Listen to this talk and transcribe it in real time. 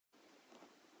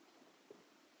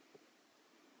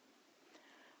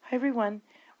Hi everyone,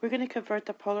 we're going to convert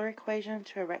the polar equation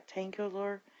to a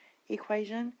rectangular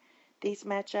equation. These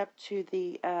match up to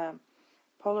the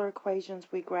polar equations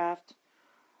we graphed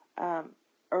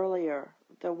earlier,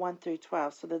 the 1 through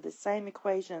 12. So they're the same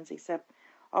equations, except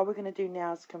all we're going to do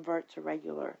now is convert to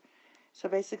regular. So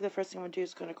basically the first thing I'm going to do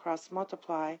is going to cross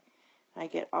multiply. I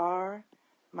get r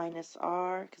minus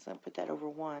r, because I'm going to put that over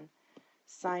 1,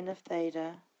 sine of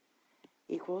theta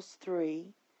equals 3.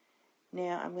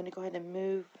 Now I'm going to go ahead and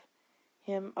move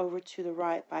him over to the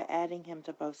right by adding him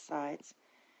to both sides.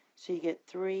 So you get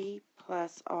 3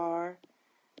 plus r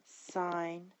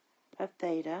sine of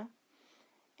theta.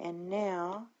 And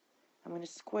now I'm going to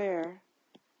square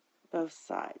both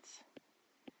sides.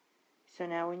 So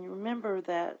now when you remember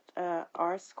that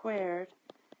r squared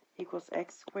equals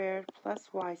x squared plus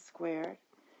y squared,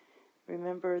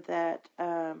 remember that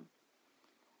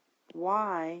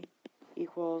y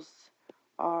equals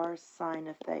r sine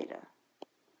of theta.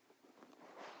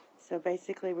 So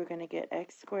basically we're going to get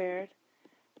x squared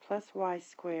plus y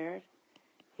squared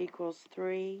equals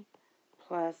 3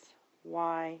 plus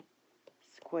y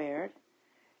squared.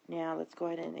 Now let's go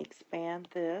ahead and expand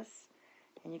this,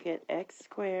 and you get x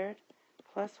squared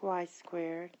plus y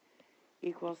squared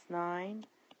equals 9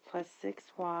 plus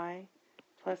 6y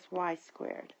plus y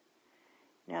squared.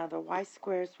 Now the y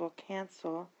squares will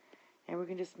cancel, and we're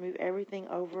going to just move everything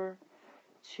over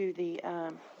to the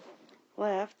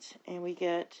left, and we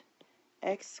get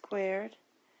x squared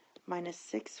minus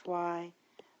 6y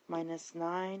minus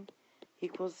 9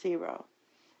 equals 0.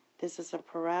 This is a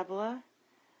parabola,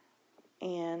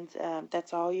 and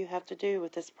that's all you have to do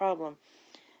with this problem.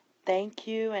 Thank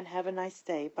you, and have a nice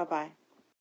day. Bye-bye.